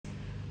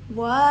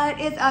What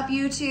is up,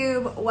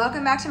 YouTube?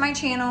 Welcome back to my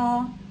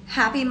channel.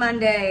 Happy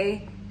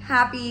Monday.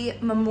 Happy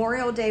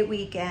Memorial Day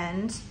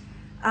weekend.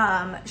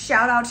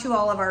 Shout out to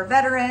all of our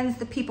veterans,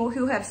 the people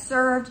who have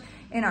served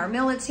in our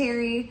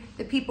military,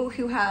 the people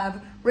who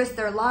have risked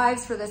their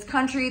lives for this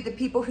country, the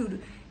people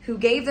who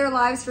gave their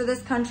lives for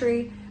this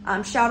country.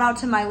 Shout out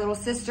to my little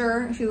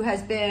sister who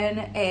has been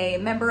a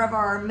member of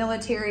our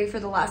military for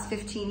the last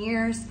 15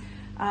 years.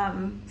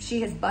 She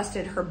has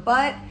busted her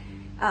butt.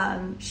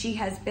 She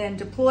has been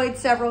deployed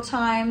several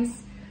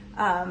times,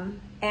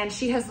 and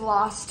she has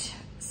lost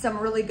some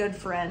really good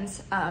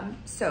friends.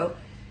 So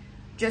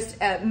just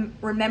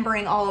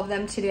remembering all of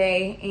them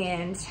today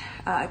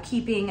and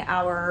keeping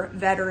our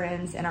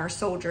veterans and our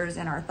soldiers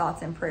in our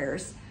thoughts and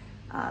prayers,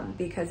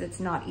 because it's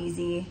not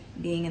easy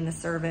being in the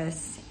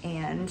service,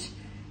 and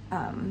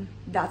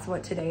that's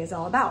what today is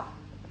all about.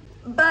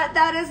 But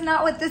that is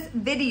not what this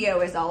video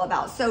is all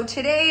about. So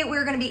today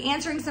we're going to be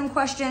answering some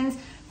questions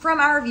from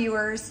our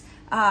viewers.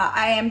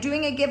 I am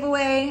doing a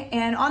giveaway,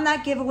 and on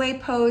that giveaway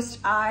post,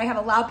 I have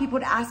allowed people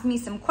to ask me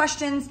some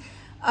questions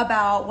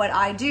about what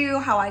I do,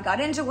 how I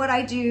got into what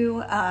I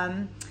do,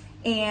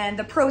 and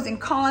the pros and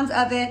cons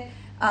of it.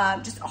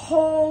 Just a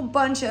whole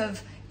bunch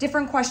of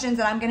different questions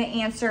that I'm going to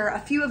answer, a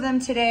few of them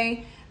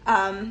today,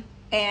 and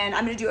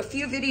I'm going to do a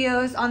few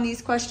videos on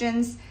these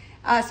questions.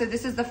 So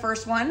this is the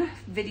first one,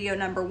 video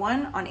number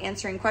 1 on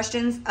answering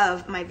questions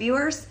of my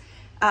viewers.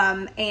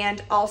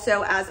 And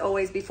also, as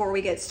always, before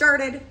we get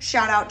started,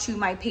 shout out to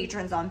my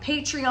patrons on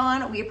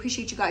Patreon. We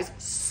appreciate you guys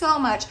so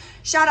much.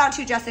 Shout out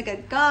to Jessica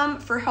Gum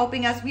for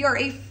helping us. We are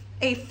a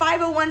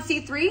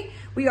 501c3.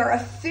 We are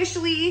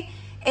officially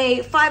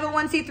a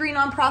 501c3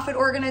 nonprofit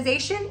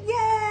organization.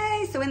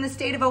 Yay! So in the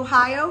state of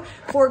Ohio,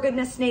 For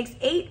Goodness Snakes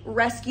 8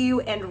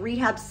 Rescue and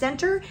Rehab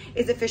Center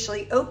is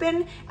officially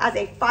open as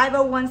a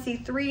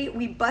 501c3.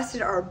 We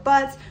busted our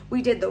butts.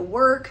 We did the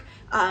work.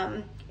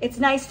 It's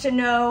nice to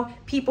know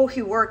people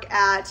who work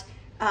at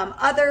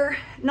other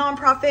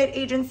nonprofit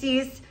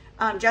agencies.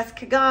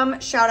 Jessica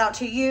Gum, shout out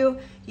to you.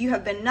 You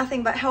have been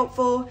nothing but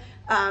helpful.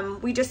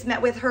 We just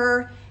met with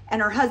her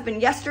and her husband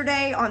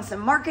yesterday on some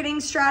marketing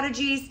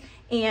strategies,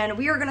 and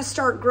we are gonna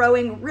start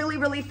growing really,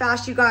 really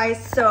fast, you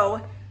guys.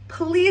 So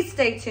please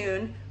stay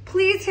tuned.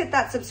 Please hit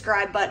that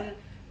subscribe button.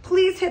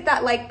 Please hit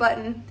that like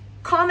button.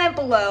 Comment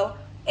below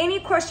any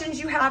questions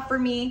you have for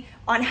me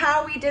on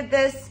how we did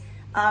this,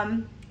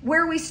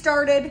 where we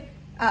started,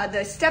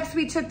 the steps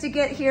we took to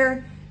get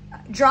here.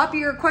 Drop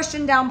your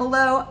question down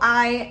below.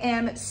 I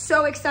am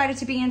so excited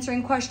to be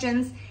answering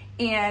questions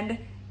and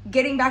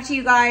getting back to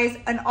you guys,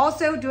 and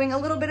also doing a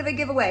little bit of a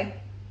giveaway.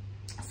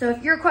 So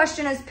if your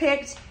question is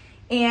picked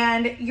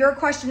and your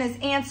question is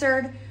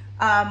answered,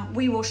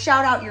 we will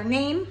shout out your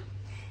name,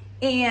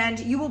 and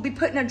you will be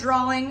put in a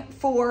drawing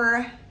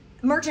for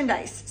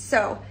merchandise.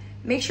 So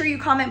make sure you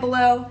comment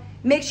below.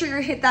 Make sure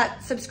you hit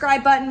that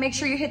subscribe button. Make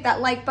sure you hit that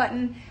like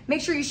button.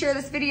 Make sure you share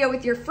this video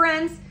with your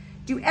friends.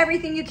 Do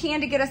everything you can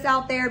to get us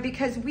out there,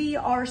 because we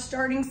are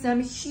starting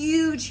some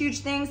huge, huge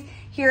things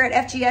here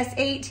at FGS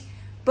 8,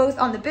 both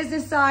on the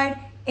business side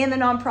and the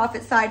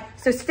nonprofit side.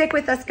 So stick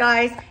with us,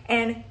 guys,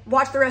 and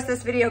watch the rest of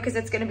this video, because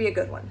it's going to be a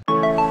good one.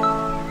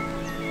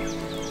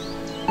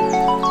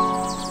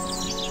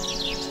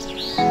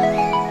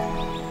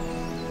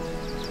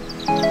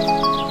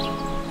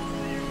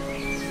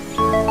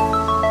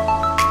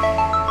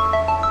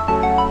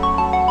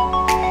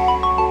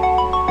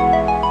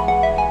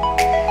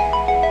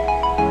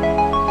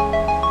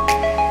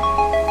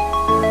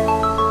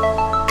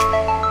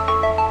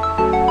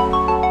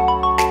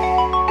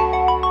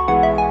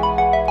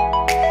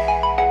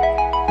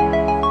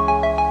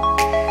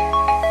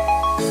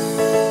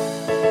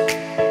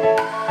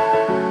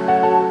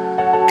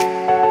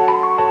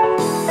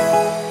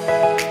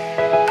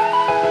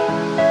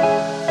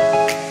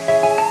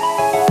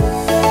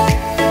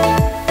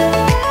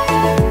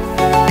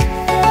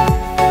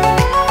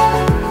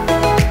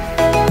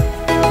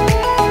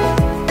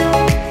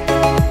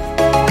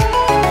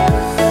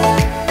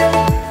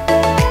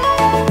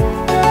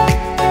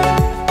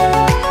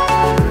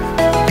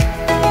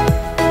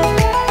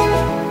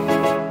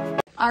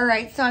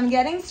 So I'm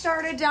getting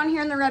started down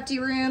here in the Repti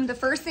room. The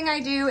first thing I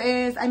do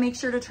is I make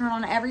sure to turn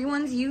on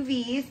everyone's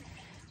UVs.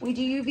 We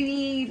do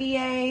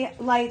UVA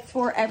lights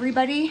for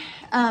everybody.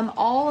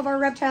 All of our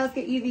reptiles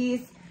get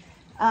UVs.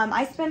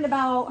 I spend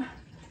about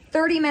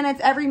 30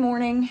 minutes every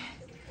morning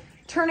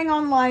turning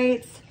on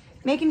lights,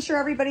 making sure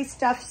everybody's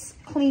stuff's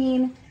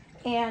clean,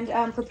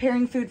 and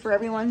preparing food for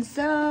everyone.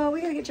 So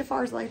we gotta get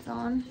Jafar's lights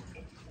on.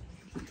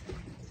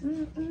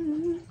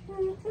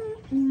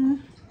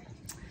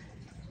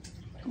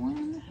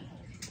 1,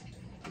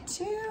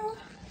 2,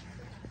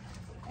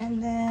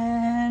 and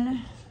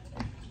then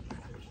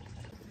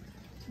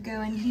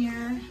go in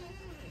here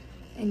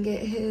and get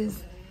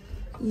his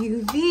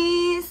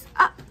UVs.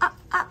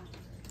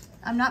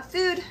 I'm not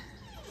food.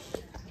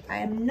 I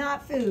am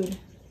not food.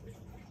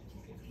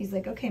 He's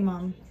like, okay,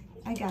 Mom,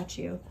 I got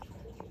you.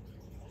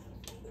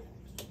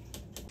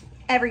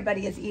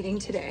 Everybody is eating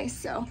today,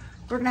 so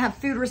We're gonna have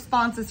food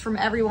responses from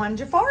everyone.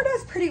 Jafar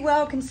does pretty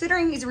well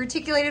considering he's a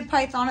reticulated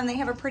python and they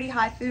have a pretty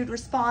high food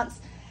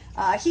response.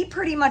 He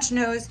pretty much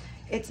knows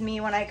it's me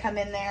when I come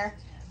in there.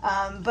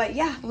 But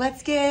yeah,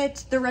 let's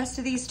get the rest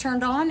of these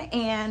turned on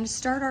and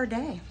start our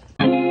day.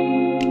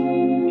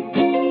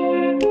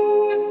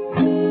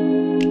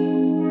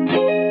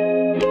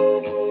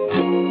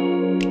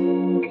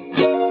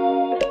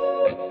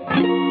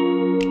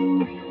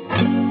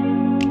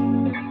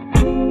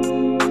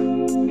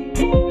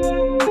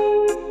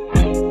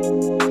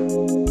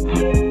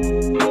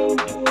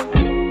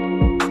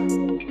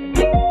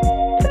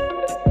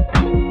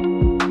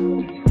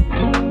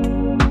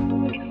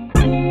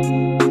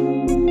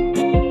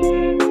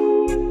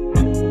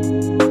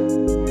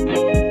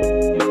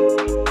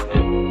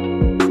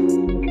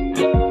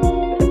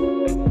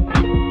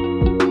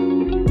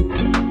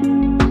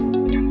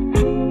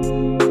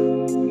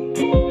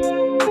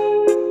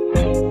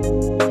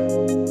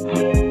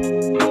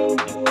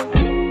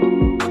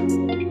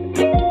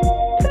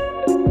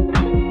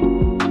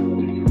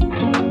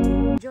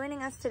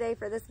 Today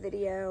for this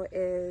video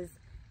is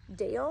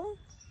Dale,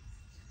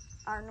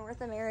 our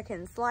North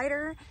American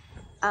slider,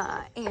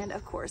 and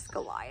of course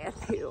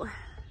Goliath, who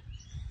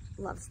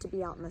loves to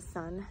be out in the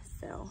sun.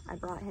 So I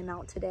brought him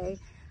out today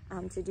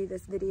to do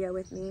this video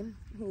with me.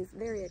 He's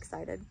very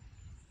excited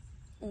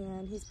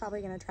and he's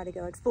probably gonna try to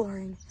go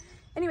exploring.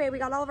 Anyway, we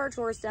got all of our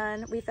chores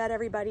done. We fed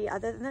everybody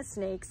other than the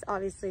snakes.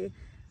 Obviously,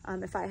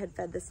 if I had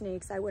fed the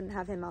snakes, I wouldn't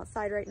have him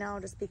outside right now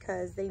just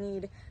because they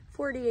need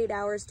 48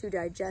 hours to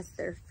digest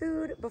their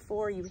food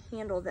before you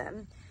handle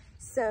them.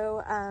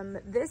 So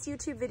this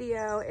YouTube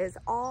video is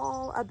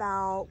all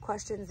about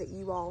questions that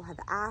you all have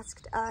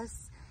asked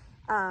us.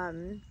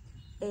 And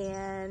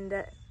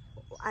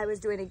I was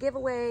doing a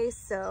giveaway,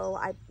 so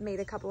I made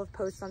a couple of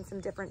posts on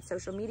some different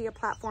social media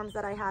platforms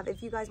that I have.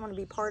 If you guys want to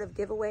be part of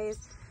giveaways,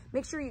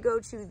 make sure you go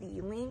to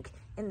the link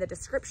in the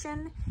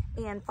description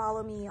and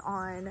follow me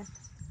on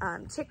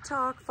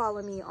TikTok,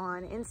 follow me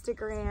on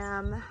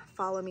Instagram,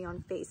 follow me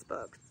on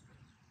Facebook,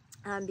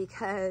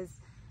 because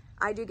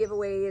I do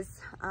giveaways.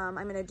 I'm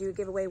going to do a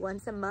giveaway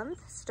once a month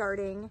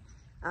starting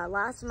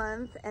last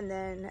month and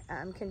then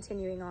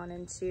continuing on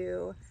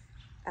into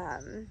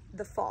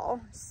the fall.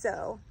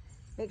 So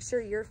make sure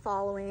you're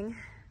following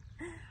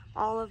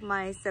all of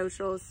my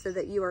socials so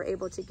that you are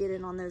able to get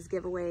in on those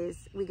giveaways.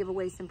 We give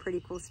away some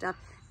pretty cool stuff.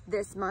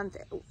 This month,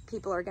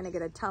 people are going to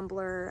get a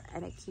tumbler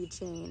and a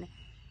keychain,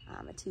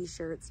 a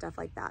t-shirt, stuff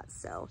like that.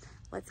 So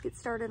let's get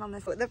started on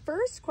this. The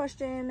first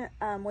question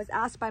was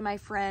asked by my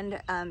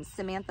friend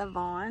Samantha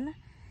Vaughn,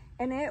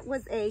 and it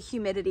was a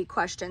humidity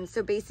question.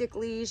 So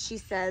basically she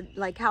said,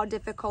 like, how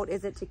difficult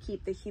is it to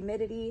keep the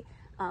humidity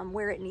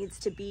where it needs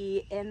to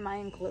be in my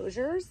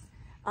enclosures,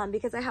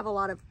 because I have a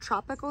lot of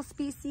tropical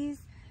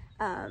species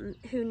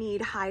who need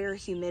higher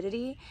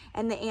humidity?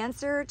 And the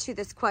answer to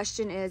this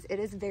question is it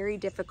is very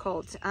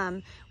difficult.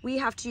 We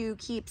have to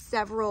keep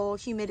several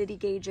humidity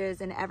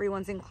gauges in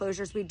everyone's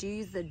enclosures. We do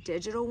use the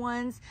digital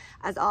ones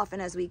as often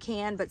as we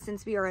can, but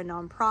since we are a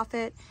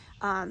nonprofit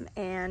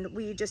and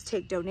we just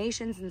take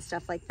donations and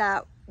stuff like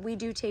that, we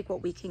do take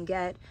what we can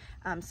get.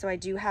 So I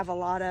do have a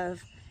lot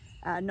of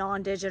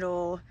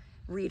non-digital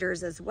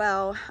readers as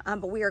well,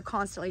 but we are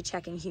constantly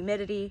checking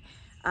humidity,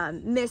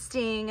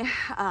 misting.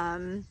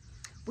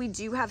 We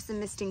do have some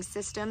misting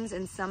systems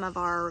in some of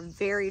our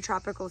very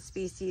tropical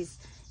species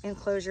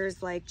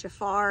enclosures, like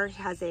Jafar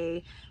has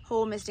a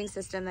whole misting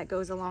system that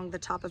goes along the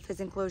top of his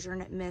enclosure,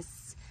 and it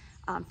mists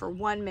for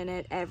 1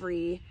 minute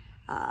every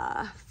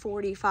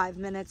 45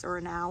 minutes or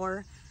an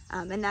hour.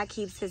 And that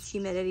keeps his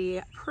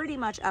humidity pretty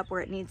much up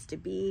where it needs to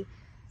be.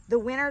 The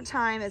winter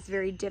time is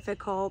very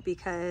difficult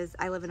because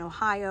I live in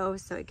Ohio,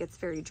 so it gets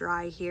very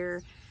dry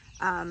here.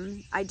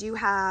 I do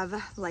have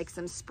like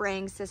some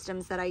spraying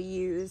systems that I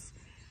use,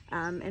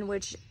 in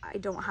which I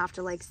don't have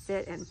to like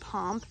sit and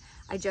pump.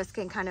 I just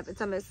can kind of, it's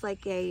almost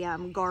like a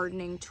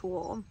gardening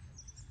tool.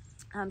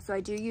 So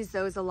I do use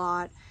those a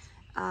lot.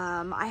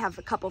 I have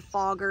a couple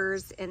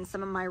foggers in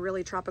some of my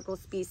really tropical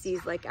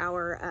species, like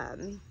our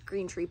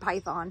green tree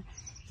python.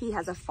 He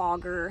has a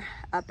fogger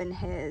up in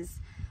his.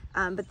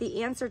 But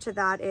the answer to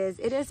that is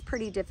it is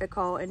pretty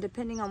difficult, and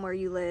depending on where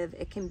you live,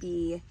 it can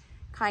be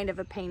kind of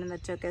a pain in the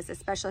tuchus,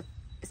 especially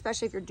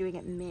if you're doing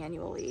it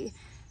manually.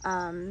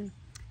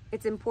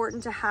 It's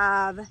important to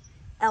have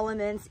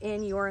elements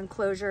in your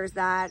enclosures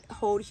that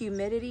hold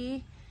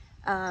humidity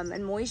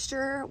and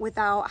moisture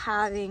without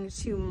having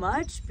too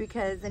much,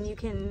 because then you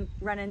can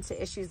run into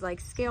issues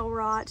like scale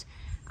rot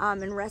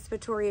and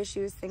respiratory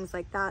issues, things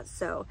like that.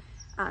 So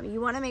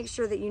you want to make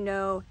sure that you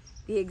know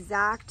the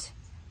exact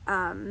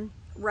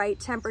right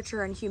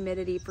temperature and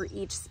humidity for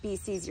each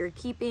species you're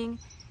keeping.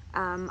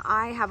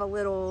 I have a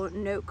little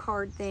note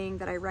card thing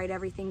that I write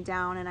everything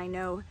down, and I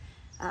know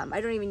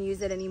I don't even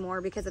use it anymore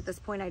because at this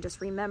point I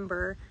just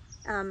remember,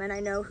 and I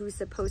know who's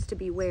supposed to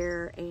be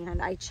where, and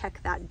I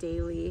check that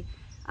daily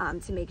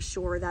to make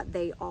sure that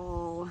they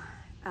all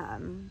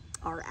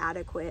are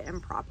adequate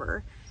and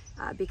proper,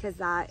 because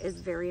that is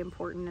very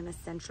important and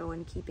essential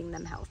in keeping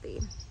them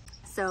healthy.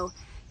 So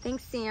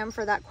thanks, Sam,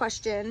 for that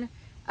question.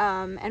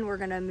 And we're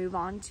gonna move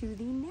on to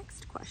the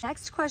next question.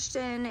 Next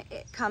question,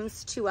 it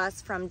comes to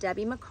us from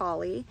Debbie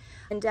McCauley.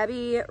 And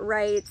Debbie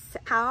writes,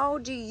 how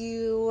do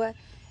you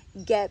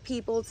get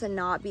people to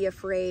not be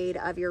afraid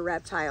of your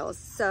reptiles?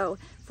 So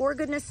For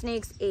Goodness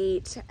Snakes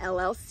 8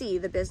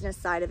 LLC, the business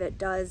side of it,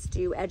 does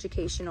do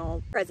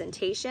educational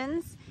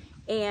presentations.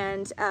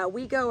 And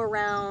we go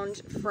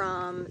around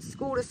from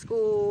school to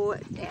school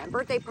and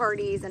birthday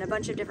parties and a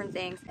bunch of different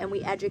things. And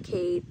we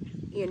educate,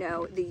 you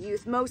know, the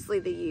youth, mostly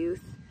the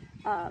youth.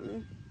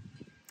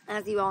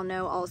 As you all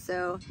know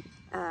also,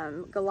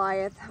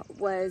 Goliath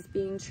was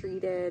being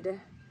treated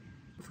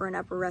for an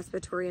upper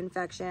respiratory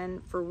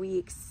infection for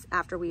weeks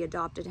after we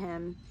adopted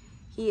him.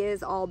 He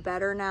is all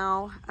better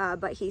now,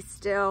 but he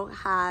still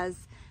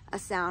has a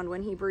sound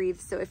when he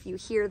breathes. So if you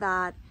hear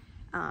that,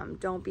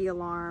 don't be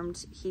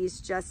alarmed.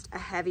 He's just a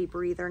heavy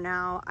breather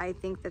now. I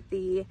think that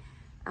the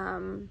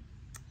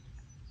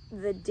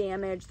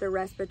damage the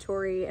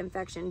respiratory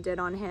infection did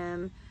on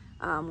him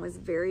was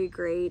very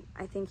great.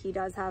 I think he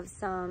does have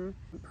some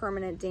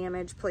permanent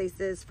damage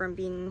places from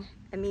being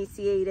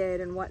emaciated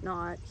and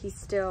whatnot. He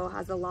still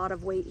has a lot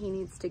of weight he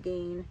needs to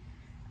gain.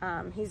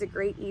 He's a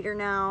great eater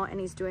now and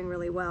he's doing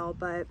really well,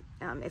 but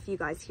if you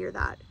guys hear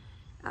that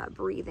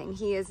breathing,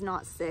 he is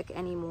not sick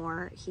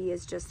anymore. He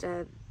is just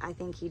I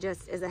think he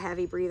just is a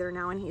heavy breather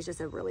now, and he's just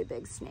a really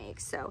big snake.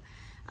 So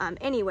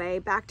anyway,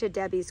 back to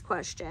Debbie's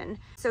question.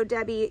 So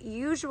Debbie,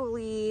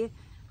 usually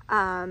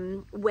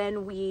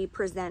when we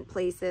present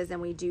places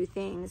and we do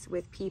things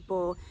with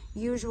people,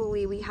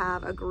 usually we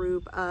have a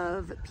group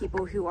of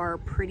people who are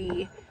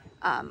pretty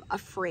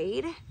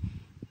afraid,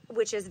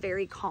 which is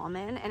very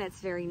common and it's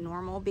very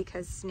normal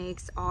because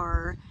snakes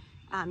are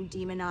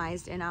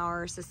demonized in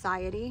our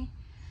society.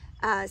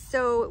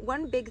 So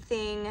one big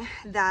thing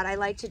that I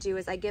like to do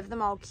is I give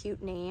them all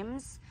cute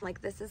names. Like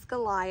this is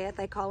Goliath,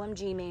 I call him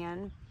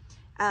G-Man.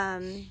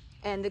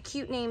 And the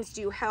cute names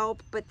do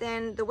help, but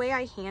then the way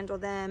I handle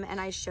them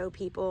and I show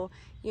people,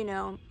 you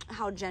know,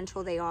 how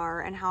gentle they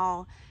are and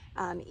how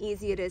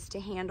easy it is to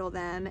handle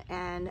them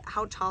and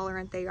how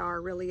tolerant they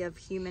are really of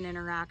human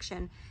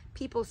interaction,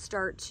 people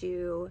start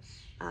to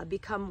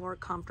become more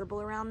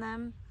comfortable around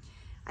them.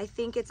 I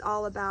think it's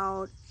all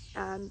about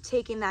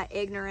taking that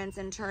ignorance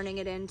and turning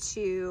it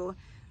into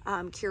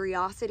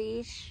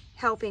curiosity,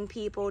 helping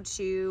people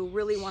to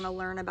really want to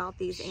learn about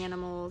these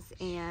animals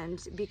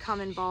and become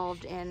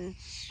involved in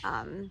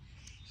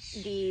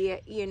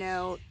the, you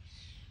know,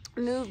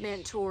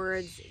 movement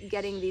towards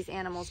getting these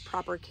animals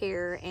proper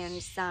care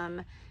and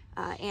some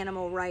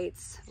animal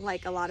rights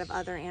like a lot of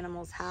other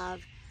animals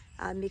have.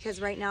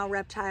 Because right now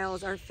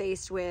reptiles are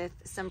faced with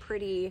some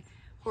pretty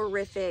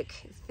horrific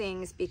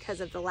things because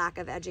of the lack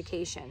of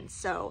education.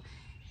 So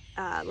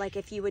like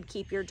if you would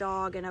keep your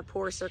dog in a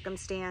poor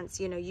circumstance,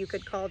 you know, you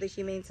could call the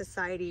Humane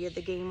Society or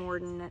the game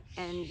warden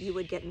and you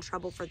would get in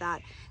trouble for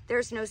that.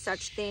 There's no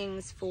such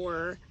things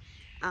for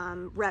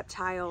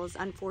reptiles,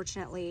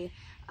 unfortunately,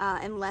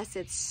 unless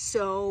it's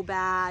so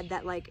bad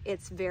that like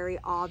it's very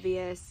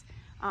obvious.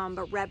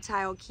 But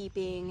reptile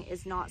keeping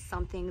is not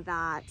something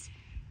that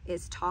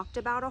is talked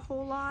about a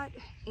whole lot.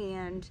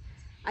 And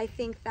I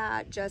think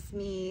that just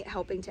me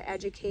helping to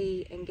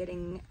educate and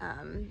getting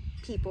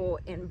people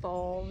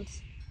involved.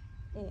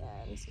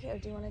 And here,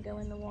 do you want to go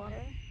in the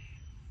water?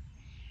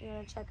 You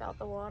want to check out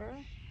the water?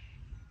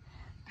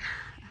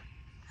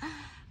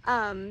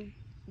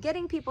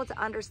 Getting people to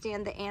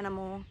understand the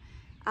animal,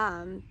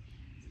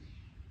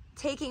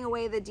 taking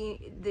away the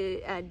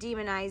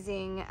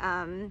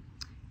demonizing,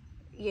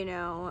 you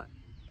know,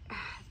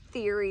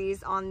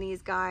 theories on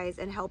these guys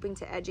and helping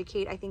to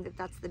educate. I think that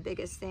that's the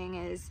biggest thing,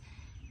 is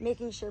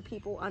making sure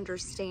people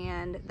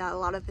understand that a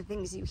lot of the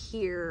things you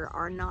hear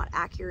are not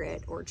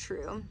accurate or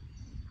true.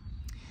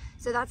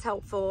 So that's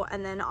helpful.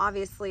 And then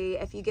obviously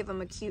if you give them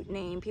a cute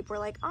name, people are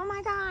like, oh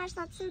my gosh,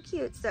 that's so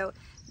cute. So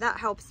that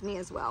helps me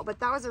as well. But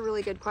that was a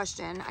really good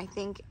question. I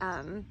think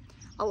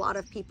a lot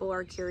of people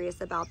are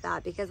curious about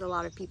that because a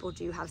lot of people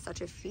do have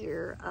such a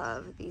fear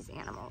of these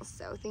animals.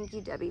 So thank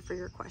you, Debbie, for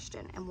your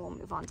question, and we'll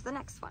move on to the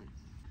next one.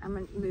 I'm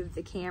gonna move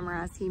the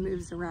camera as he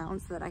moves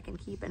around so that I can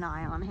keep an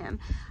eye on him.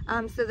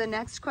 So the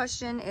next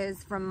question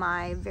is from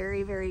my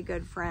very, very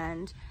good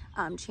friend,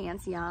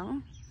 Chance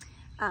Young.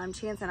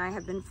 Chance and I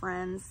have been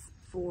friends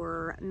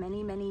for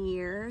many, many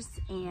years,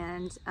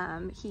 and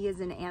he is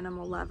an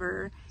animal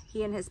lover.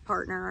 He and his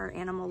partner are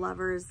animal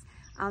lovers.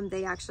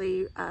 They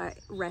actually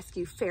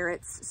rescue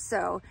ferrets,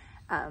 so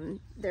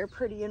they're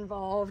pretty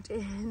involved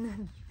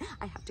in,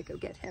 I have to go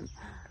get him.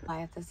 I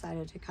have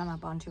decided to come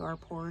up onto our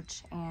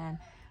porch, and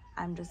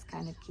I'm just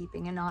kind of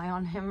keeping an eye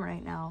on him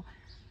right now.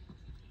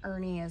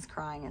 Ernie is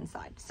crying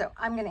inside. So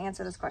I'm gonna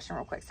answer this question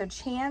real quick. So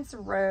Chance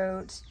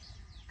wrote,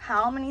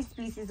 how many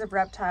species of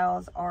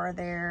reptiles are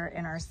there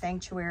in our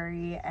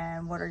sanctuary,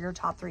 and what are your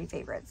top 3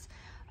 favorites?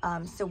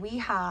 So we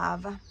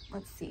have,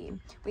 let's see,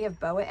 we have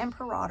boa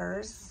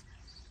imperators,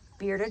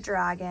 bearded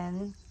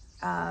dragon,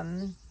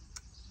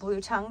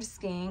 blue-tongued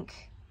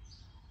skink,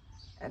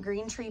 a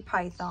green tree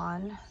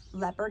python,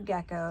 leopard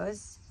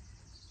geckos,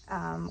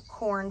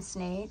 corn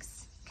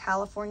snakes,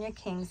 California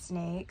king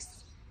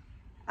snakes,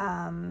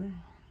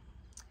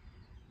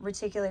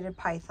 reticulated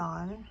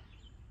python,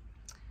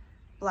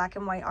 black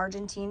and white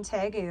Argentine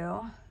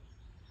tegu,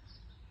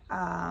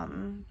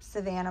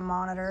 savanna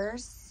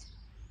monitors,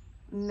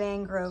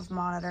 mangrove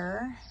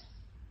monitor,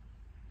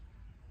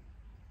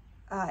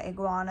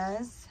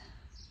 iguanas.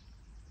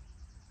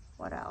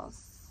 What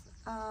else?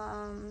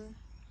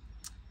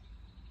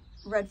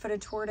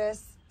 Red-footed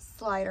tortoise,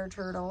 slider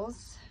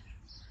turtles.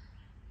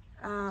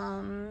 I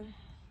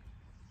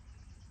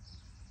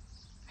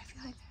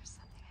feel like there's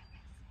something I'm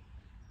missing.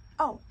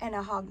 Oh, and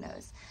a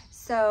hognose.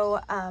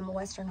 So,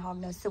 Western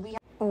hognose. So we.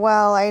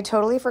 Well, I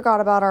totally forgot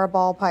about our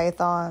ball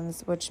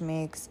pythons, which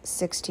makes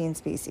 16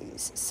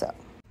 species. So,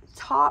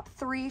 top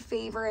 3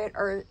 favorite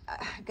are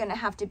gonna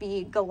have to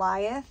be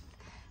Goliath,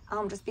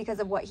 just because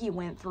of what he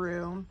went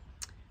through.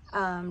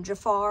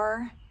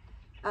 Jafar,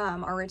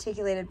 our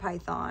reticulated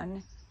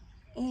python,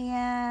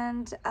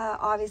 and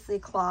obviously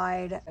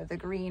Clyde, the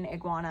green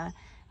iguana.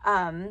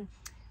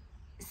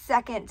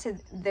 Second to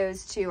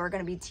those two are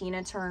going to be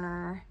Tina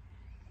Turner,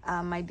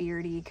 my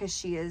beardie, because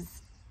she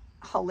is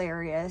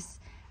hilarious.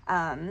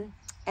 And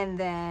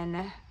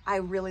then I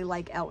really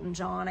like Elton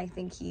John. I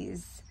think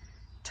he's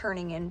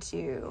turning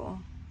into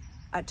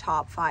a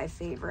top 5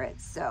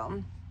 favorite.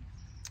 So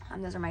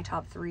those are my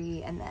top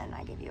 3, and then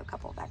I give you a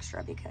couple of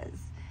extra because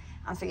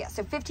so yeah,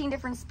 so 15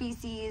 different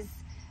species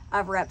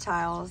of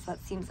reptiles.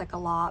 That seems like a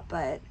lot,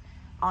 but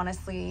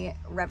honestly,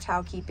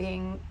 reptile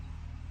keeping,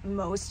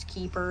 most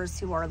keepers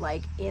who are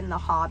like in the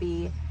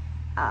hobby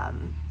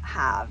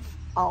have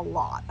a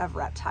lot of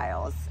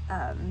reptiles.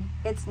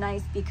 It's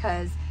nice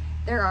because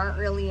there aren't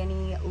really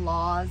any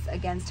laws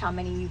against how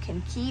many you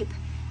can keep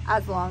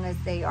as long as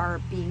they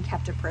are being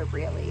kept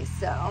appropriately.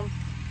 So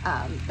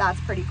that's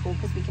pretty cool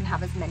because we can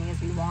have as many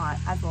as we want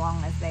as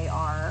long as they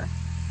are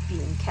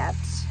being kept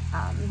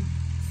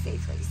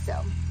safely.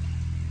 So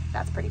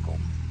that's pretty cool.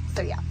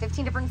 So yeah,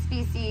 15 different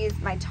species.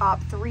 My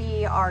top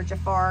 3 are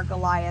Jafar,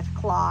 Goliath,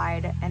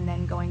 Clyde, and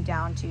then going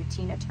down to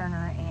Tina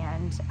Turner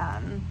and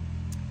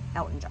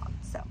Elton John.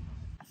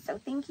 So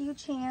thank you,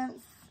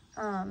 Chance.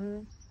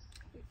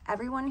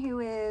 Everyone who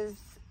is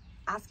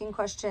asking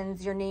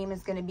questions, your name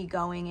is going to be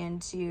going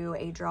into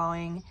a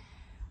drawing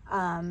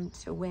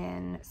to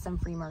win some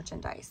free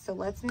merchandise. So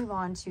let's move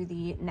on to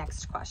the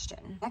next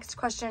question. Next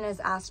question is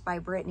asked by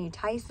Brittany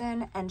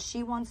Tyson, and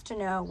she wants to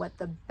know what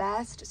the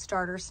best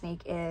starter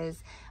snake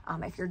is.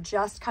 If you're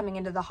just coming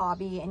into the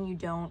hobby and you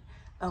don't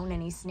own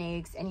any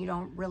snakes and you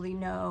don't really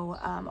know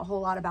a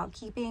whole lot about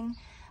keeping,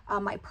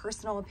 my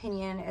personal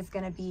opinion is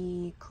going to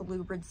be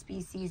colubrid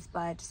species,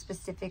 but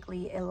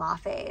specifically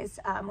Elaphes,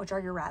 which are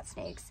your rat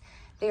snakes.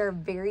 They are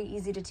very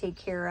easy to take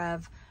care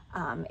of.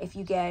 If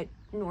you get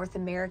North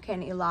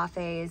American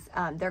Elaphes,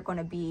 they're going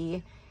to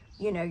be,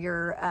 you know,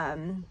 your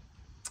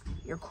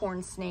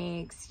corn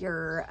snakes,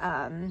 your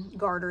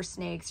garter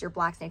snakes, your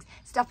black snakes,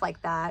 stuff like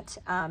that.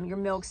 Your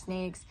milk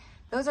snakes.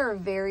 Those are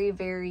very,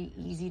 very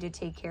easy to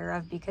take care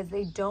of because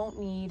they don't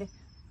need,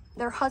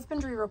 their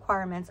husbandry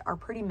requirements are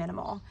pretty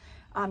minimal.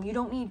 You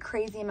don't need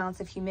crazy amounts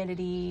of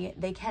humidity.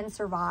 They can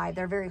survive.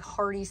 They're a very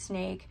hardy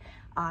snake,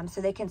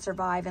 so they can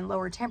survive in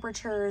lower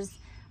temperatures.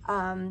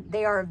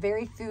 They are a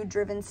very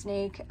food-driven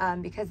snake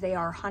because they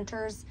are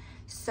hunters.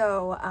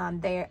 So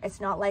it's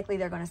not likely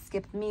they're going to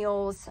skip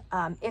meals.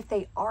 If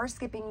they are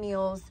skipping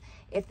meals,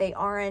 if they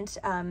aren't,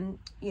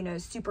 you know,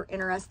 super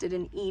interested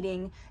in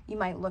eating, you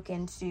might look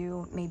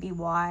into maybe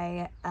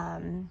why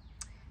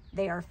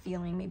they are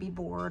feeling maybe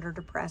bored or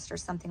depressed or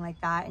something like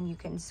that, and you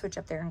can switch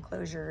up their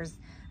enclosures.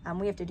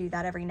 We have to do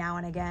that every now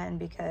and again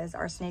because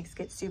our snakes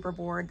get super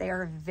bored. They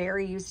are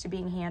very used to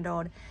being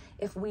handled.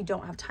 If we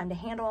don't have time to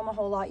handle them a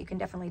whole lot, you can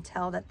definitely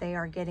tell that they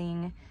are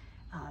getting,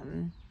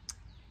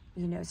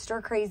 you know,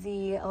 stir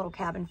crazy, a little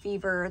cabin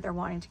fever. They're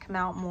wanting to come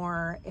out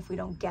more. If we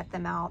don't get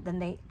them out,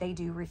 then they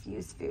do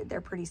refuse food. They're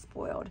pretty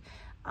spoiled.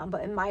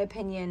 But in my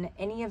opinion,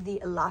 any of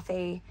the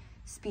Elaphe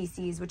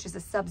species, which is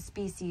a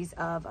subspecies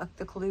of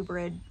the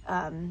colubrid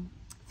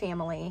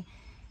family,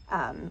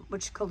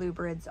 which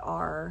colubrids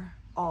are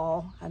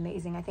all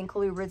amazing. I think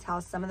colubrids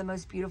house some of the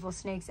most beautiful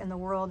snakes in the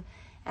world,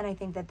 and I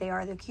think that they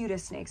are the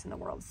cutest snakes in the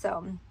world.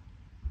 So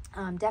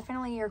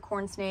definitely your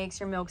corn snakes,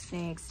 your milk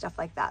snakes, stuff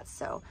like that.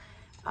 So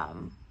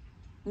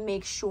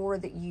make sure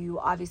that you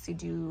obviously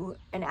do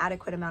an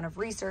adequate amount of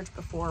research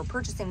before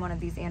purchasing one of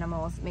these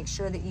animals. Make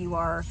sure that you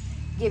are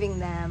giving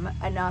them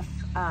enough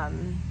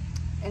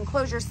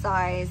enclosure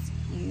size.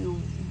 You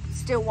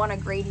still want a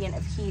gradient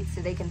of heat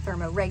so they can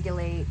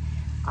thermoregulate.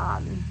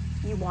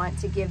 You want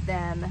to give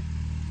them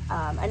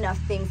enough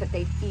things that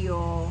they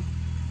feel,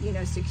 you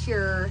know,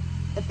 secure,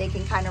 that they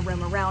can kind of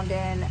roam around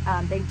in.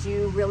 They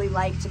do really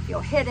like to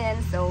feel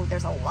hidden, so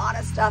there's a lot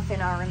of stuff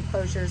in our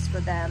enclosures for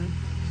them,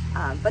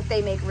 but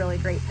they make really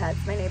great pets.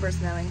 My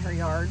neighbor's mowing her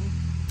yard,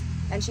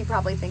 and she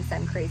probably thinks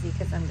I'm crazy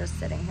because I'm just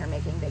sitting here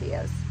making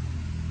videos.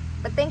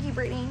 But thank you,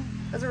 Brittany.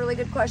 That was a really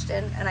good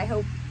question, and I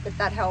hope that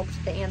that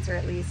helped to answer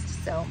at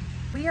least. So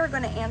we are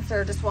going to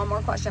answer just one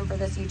more question for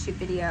this YouTube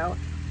video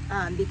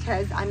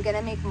because I'm going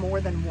to make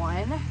more than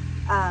one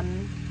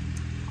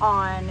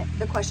on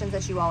the questions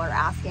that you all are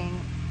asking.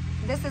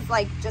 this is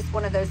like just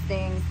one of those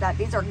things that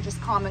these are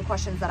just common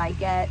questions that I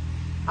get.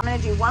 I'm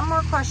gonna do one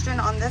more question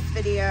on this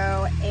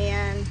video,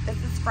 and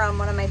this is from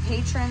one of my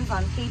patrons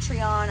on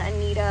Patreon,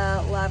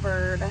 Anita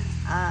Leverd.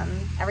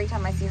 Every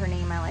time I see her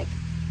name, I like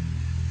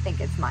think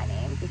it's my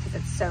name because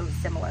it's so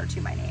similar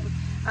to my name.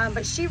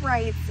 But she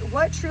writes,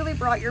 what truly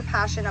brought your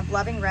passion of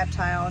loving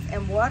reptiles,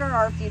 and what are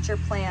our future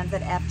plans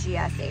at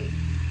FGS 8?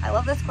 I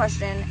love this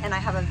question, and I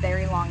have a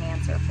very long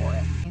answer for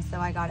it. So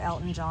I got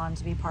Elton John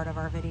to be part of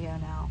our video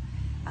now,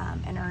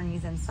 and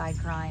Ernie's inside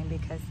crying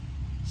because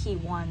he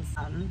won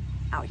some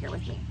out here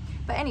with me.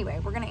 But anyway,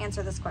 we're gonna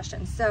answer this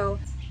question. So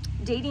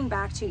dating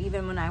back to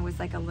even when I was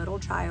like a little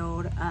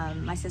child,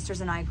 my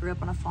sisters and I grew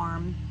up on a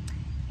farm,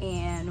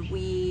 and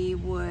we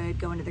would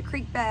go into the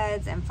creek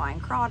beds and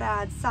find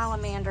crawdads,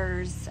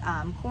 salamanders,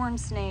 corn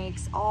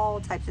snakes,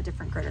 all types of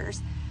different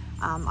critters.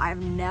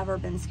 I've never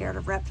been scared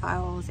of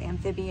reptiles,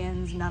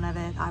 amphibians, none of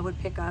it. I would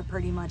pick up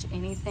pretty much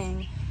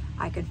anything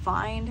I could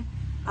find.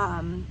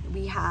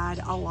 We had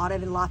a lot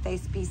of elaphe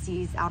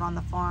species out on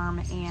the farm,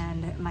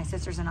 and my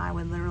sisters and I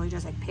would literally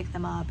just like pick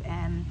them up.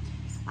 And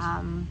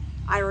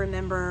I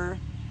remember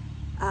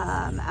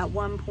at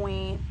one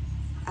point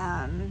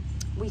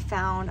we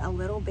found a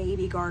little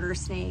baby garter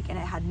snake, and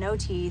it had no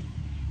teeth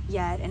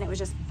yet, and it was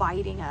just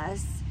biting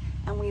us,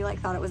 and we like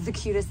thought it was the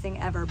cutest thing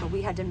ever, but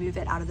we had to move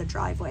it out of the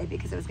driveway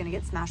because it was going to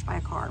get smashed by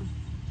a car.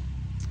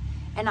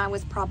 And I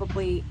was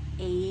probably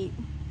 8,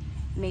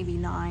 maybe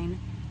 9.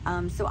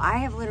 So I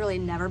have literally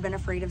never been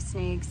afraid of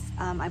snakes.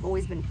 I've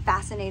always been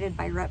fascinated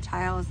by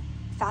reptiles,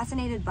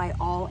 fascinated by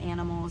all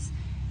animals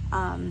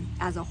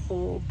as a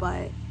whole,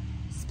 but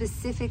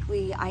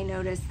specifically I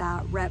noticed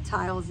that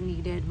reptiles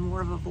needed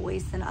more of a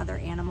voice than other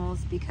animals,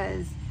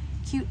 because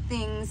cute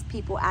things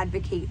people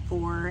advocate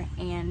for,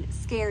 and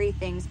scary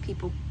things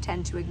people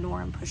tend to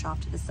ignore and push off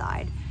to the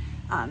side.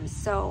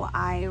 So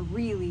I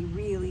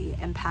really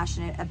am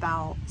passionate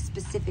about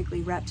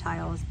specifically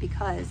reptiles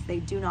because they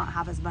do not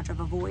have as much of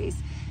a voice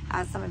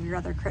as some of your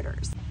other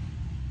critters.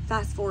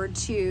 Fast forward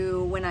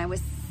to when I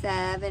was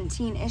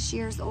 17-ish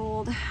years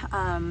old,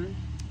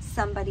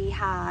 somebody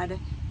had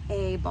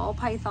a ball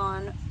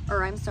python,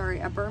 or I'm sorry,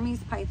 a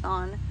Burmese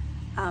python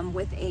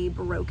with a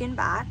broken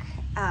back.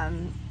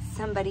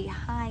 Somebody,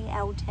 hi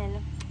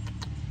Elton,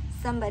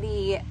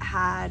 somebody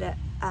had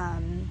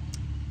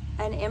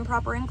an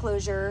improper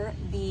enclosure.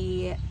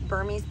 The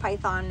Burmese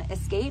python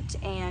escaped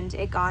and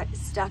it got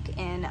stuck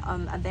in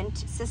a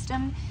vent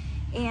system,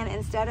 and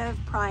instead of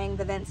prying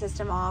the vent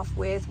system off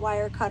with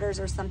wire cutters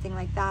or something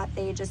like that,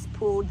 they just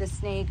pulled the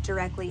snake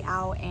directly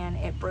out and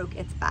it broke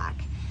its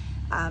back.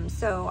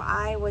 So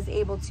I was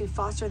able to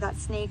foster that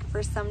snake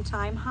for some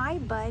time. Hi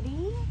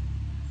buddy,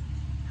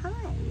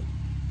 hi,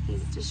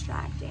 he's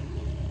distracting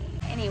me.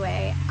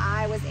 Anyway,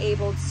 I was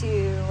able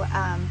to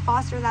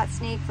foster that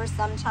snake for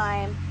some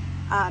time,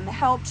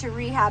 help to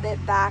rehab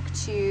it back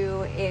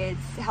to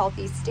its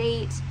healthy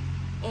state,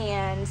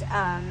 and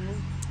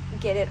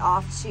get it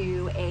off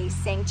to a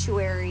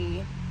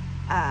sanctuary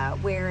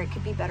where it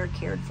could be better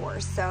cared for.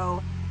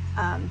 So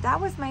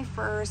that was my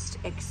first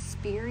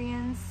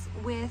experience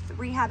with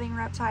rehabbing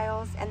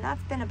reptiles, and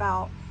that's been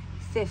about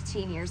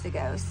 15 years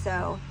ago.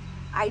 So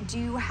I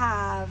do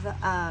have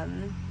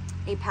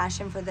a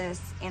passion for this,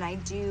 and I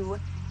do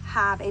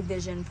have a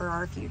vision for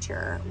our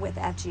future with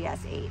FGS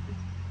 8.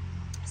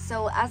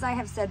 So as I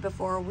have said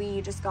before,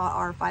 we just got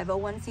our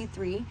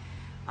 501c3,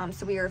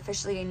 so we are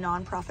officially a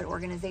nonprofit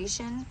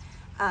organization.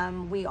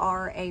 We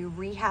are a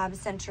rehab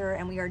center,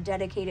 and we are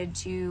dedicated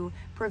to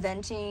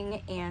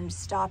preventing and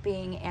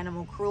stopping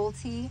animal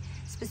cruelty,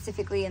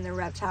 specifically in the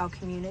reptile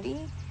community.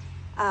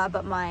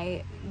 But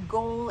my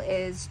goal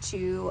is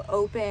to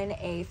open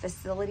a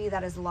facility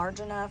that is large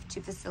enough to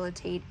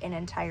facilitate an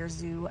entire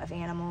zoo of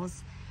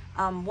animals,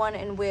 one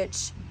in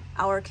which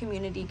our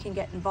community can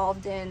get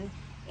involved in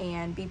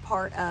and be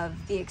part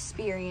of the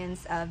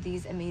experience of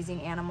these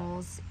amazing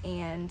animals,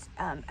 and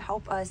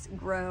help us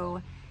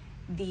grow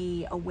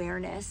the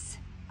awareness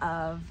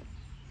of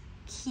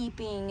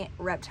keeping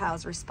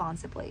reptiles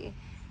responsibly,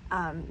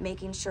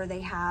 making sure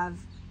they have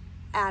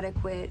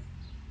adequate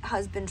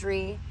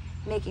husbandry,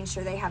 making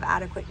sure they have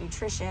adequate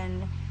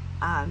nutrition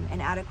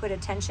and adequate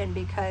attention,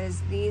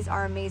 because these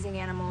are amazing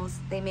animals.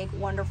 They make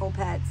wonderful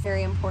pets.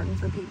 Very important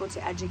for people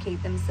to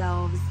educate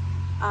themselves,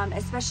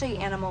 especially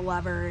animal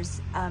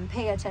lovers.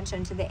 Pay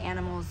attention to the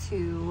animals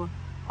who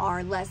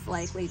are less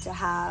likely to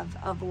have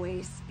a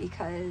voice,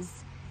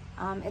 because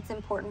it's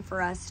important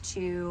for us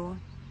to,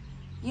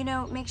 you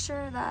know, make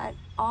sure that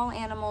all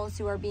animals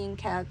who are being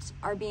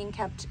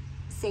kept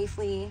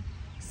safely,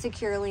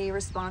 securely,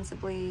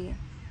 responsibly.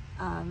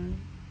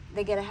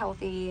 They get a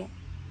healthy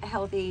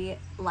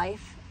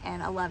life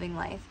and a loving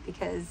life,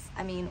 because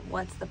I mean,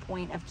 what's the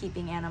point of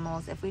keeping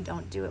animals if we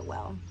don't do it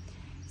well?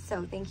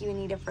 So thank you,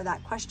 Anita, for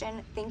that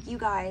question. Thank you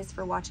guys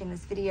for watching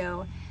this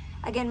video.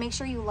 Again, make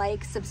sure you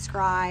like,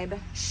 subscribe,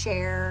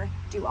 share,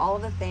 do all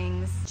of the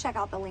things. Check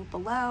out the link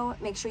below.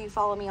 Make sure you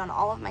follow me on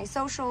all of my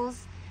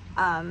socials.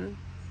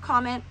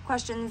 Comment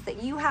questions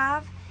that you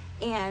have,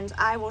 and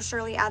I will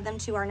surely add them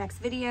to our next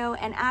video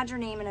and add your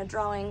name in a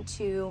drawing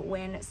to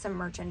win some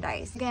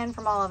merchandise. Again,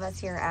 from all of us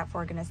here at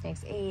For Goodness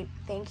Snakes 8,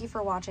 thank you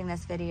for watching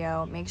this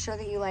video. Make sure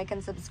that you like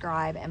and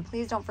subscribe, and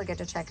please don't forget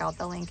to check out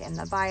the link in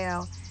the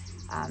bio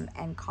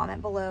and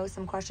comment below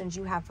some questions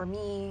you have for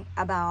me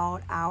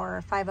about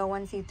our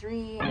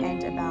 501c3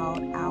 and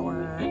about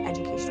our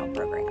educational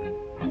program.